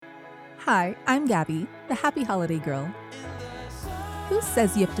Hi, I'm Gabby, the happy holiday girl. Who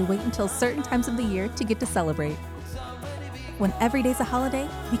says you have to wait until certain times of the year to get to celebrate? When every day's a holiday,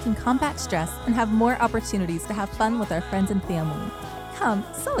 we can combat stress and have more opportunities to have fun with our friends and family. Come,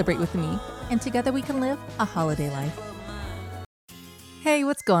 celebrate with me, and together we can live a holiday life. Hey,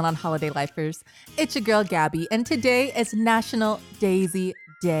 what's going on, holiday lifers? It's your girl Gabby, and today is National Daisy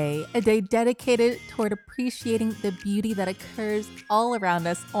Day, a day dedicated toward appreciating the beauty that occurs all around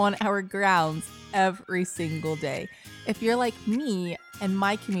us on our grounds every single day. If you're like me and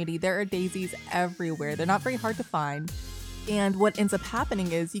my community, there are daisies everywhere. They're not very hard to find. And what ends up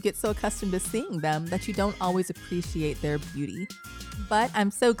happening is you get so accustomed to seeing them that you don't always appreciate their beauty. But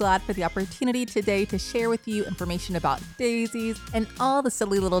I'm so glad for the opportunity today to share with you information about daisies and all the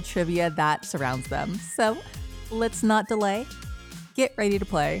silly little trivia that surrounds them. So let's not delay. Get ready to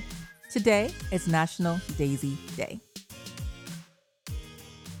play. Today is National Daisy Day.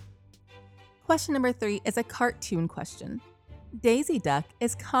 Question number 3 is a cartoon question. Daisy Duck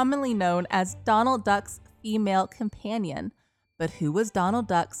is commonly known as Donald Duck's female companion, but who was Donald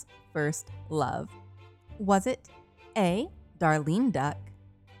Duck's first love? Was it A. Darlene Duck,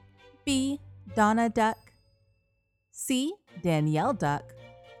 B. Donna Duck, C. Danielle Duck,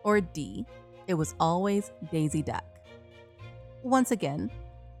 or D. It was always Daisy Duck? Once again,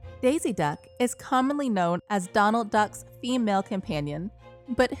 Daisy Duck is commonly known as Donald Duck's female companion,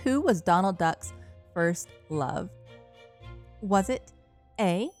 but who was Donald Duck's first love? Was it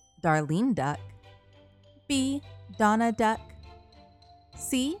A. Darlene Duck, B. Donna Duck,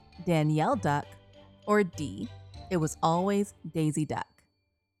 C. Danielle Duck, or D. It was always Daisy Duck?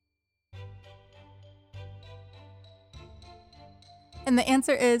 And the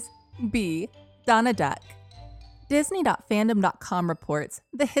answer is B. Donna Duck. Disney.fandom.com reports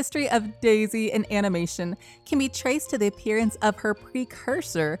the history of Daisy in animation can be traced to the appearance of her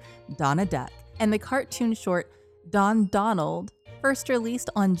precursor, Donna Duck, and the cartoon short Don Donald, first released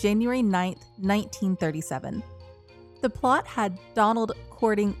on January 9th, 1937. The plot had Donald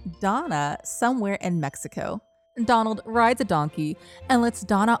courting Donna somewhere in Mexico. Donald rides a donkey and lets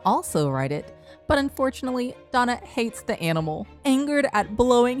Donna also ride it, but unfortunately, Donna hates the animal. Angered at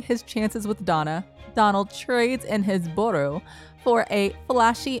blowing his chances with Donna, Donald trades in his burro for a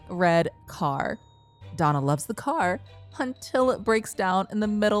flashy red car. Donna loves the car until it breaks down in the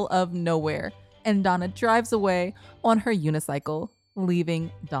middle of nowhere, and Donna drives away on her unicycle,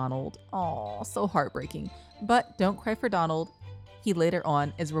 leaving Donald. Aw, so heartbreaking. But don't cry for Donald. He later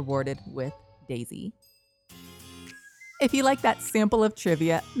on is rewarded with Daisy. If you like that sample of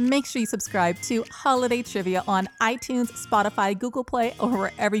trivia, make sure you subscribe to Holiday Trivia on iTunes, Spotify, Google Play, or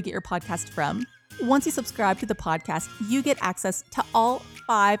wherever you get your podcast from. Once you subscribe to the podcast, you get access to all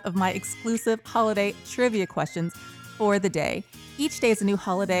 5 of my exclusive holiday trivia questions for the day. Each day is a new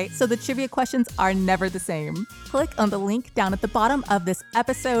holiday, so the trivia questions are never the same. Click on the link down at the bottom of this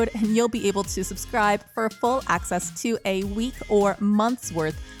episode, and you'll be able to subscribe for full access to a week or month's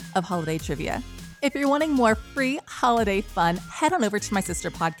worth of holiday trivia. If you're wanting more free holiday fun, head on over to my sister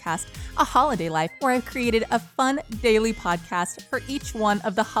podcast, A Holiday Life, where I've created a fun daily podcast for each one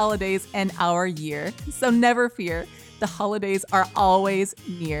of the holidays in our year. So never fear, the holidays are always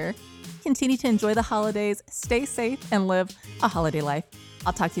near. Continue to enjoy the holidays, stay safe, and live a holiday life.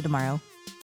 I'll talk to you tomorrow.